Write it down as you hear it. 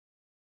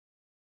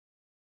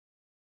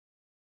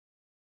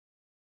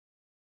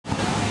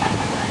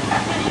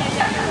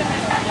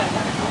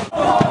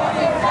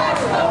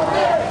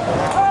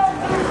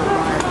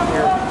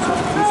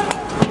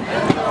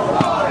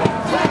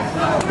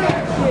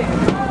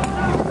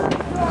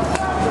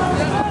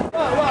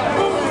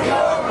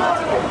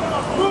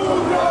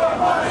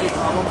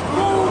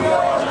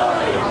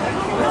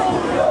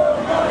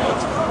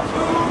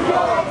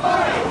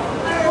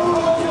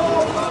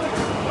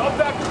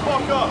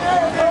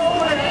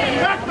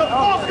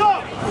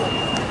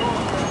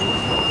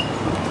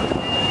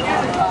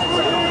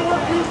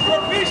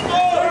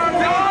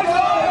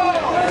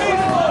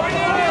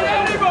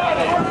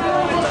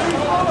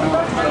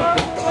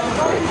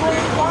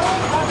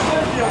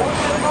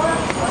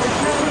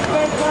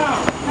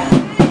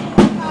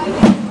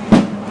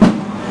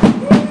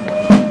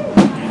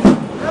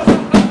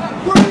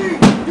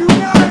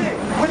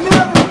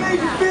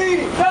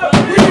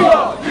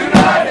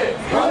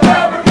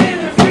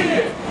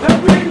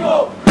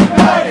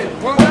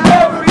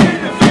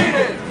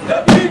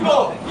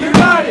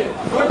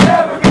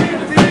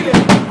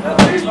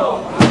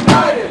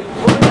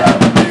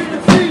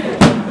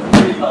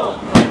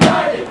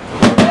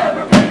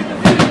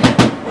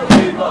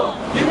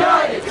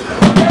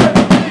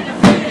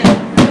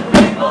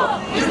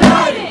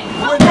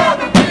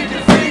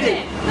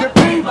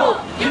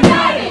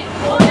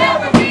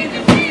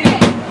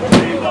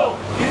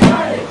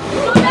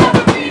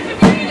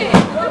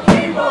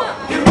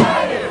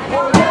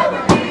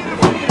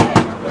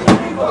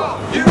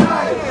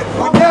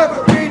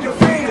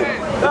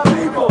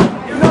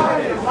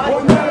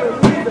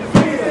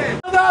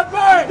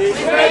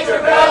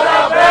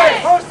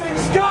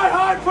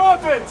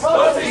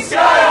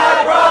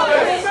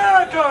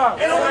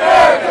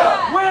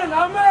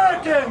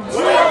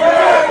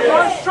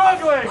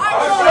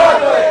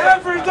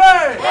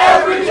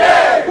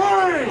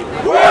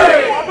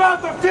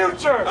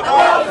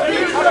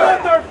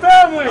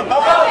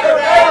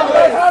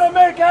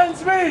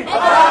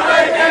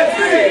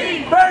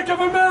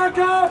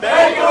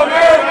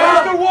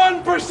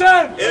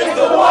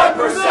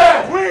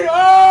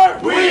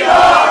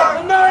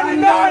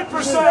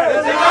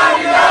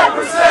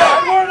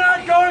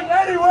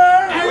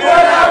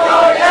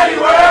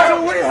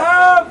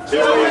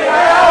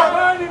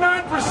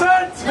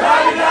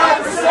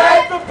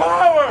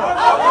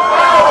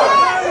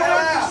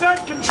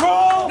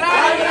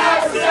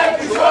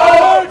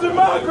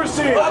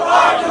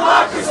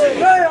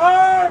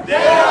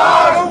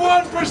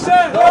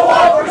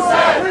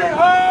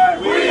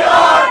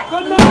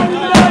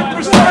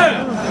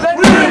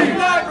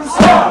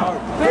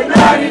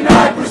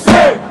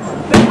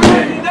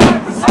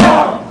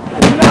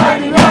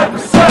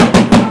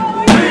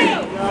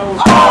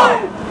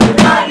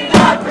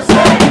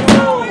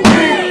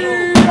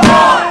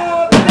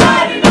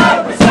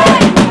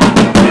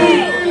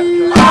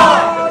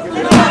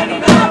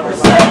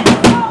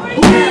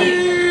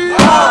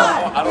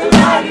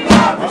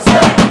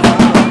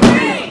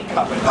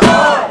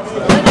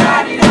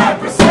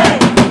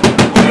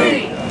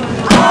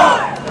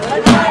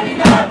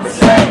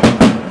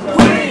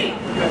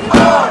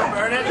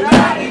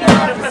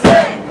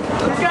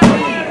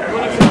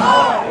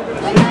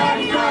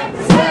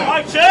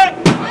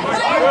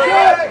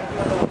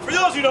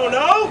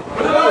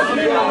For those of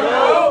you who don't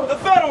know, the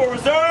Federal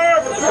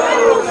Reserve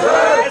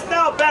is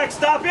now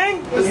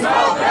backstopping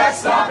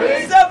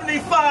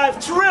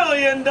 $75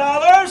 trillion of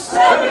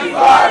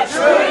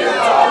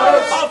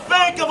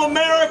Bank of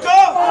America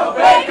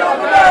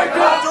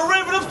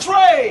derivative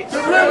trade.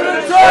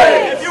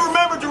 If you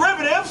remember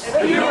derivatives,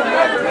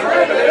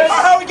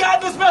 or how we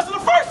got in this mess in the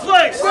first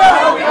place. we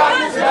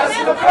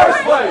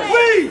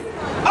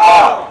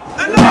are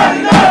the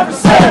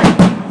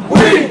 99%.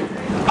 We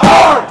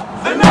are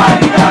the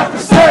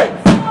 99%.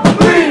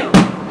 We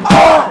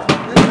are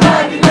the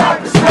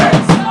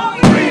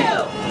 99%. We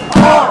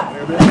are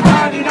the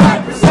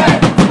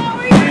 99%.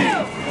 We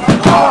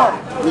are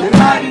the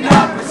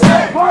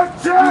 99%. Mark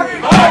Jack!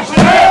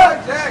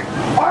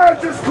 I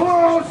just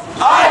closed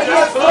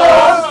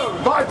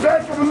my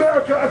Bank of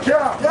America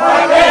account.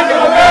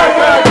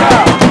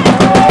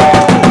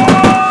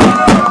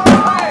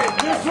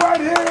 This right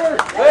here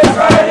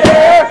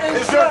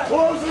is their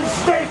closing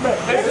statement.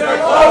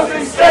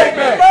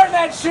 Burn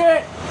that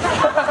shit!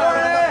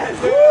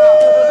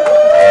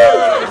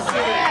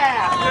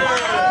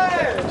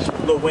 A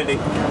little windy.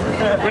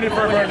 When did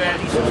burn that?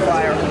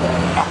 Fire.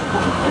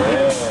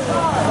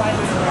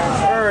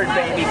 Burn,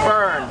 baby,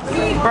 burn.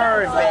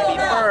 Burn, baby,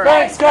 burn.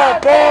 Banks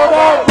got bailed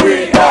out.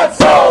 We got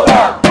sold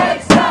out.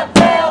 Banks got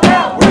bailed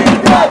out. We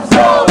got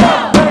sold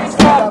out. Banks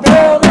got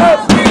bailed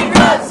out. We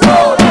got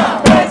sold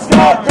out. Banks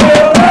got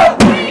bailed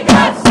out. We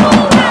got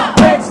sold out.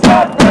 Banks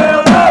got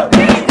bailed out.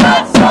 We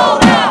got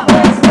sold out.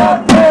 Banks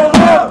got bailed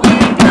out.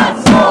 We got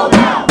sold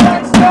out.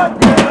 Banks got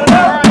bailed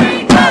out.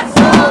 We got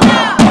sold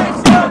out. Banks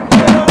got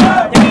bailed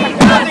out. We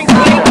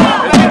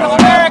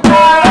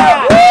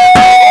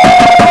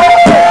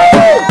got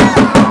sold out.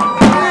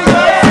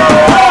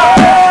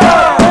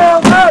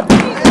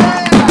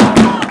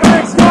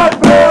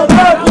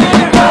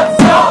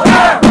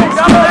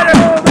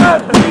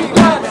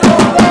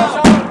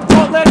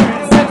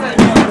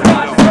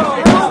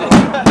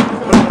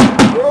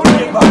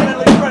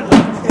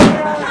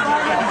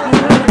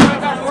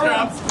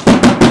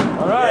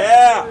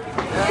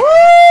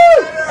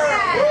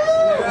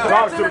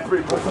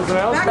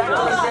 Bank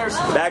of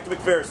America! Back to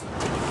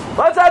McPherson.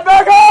 Let's head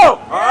back up!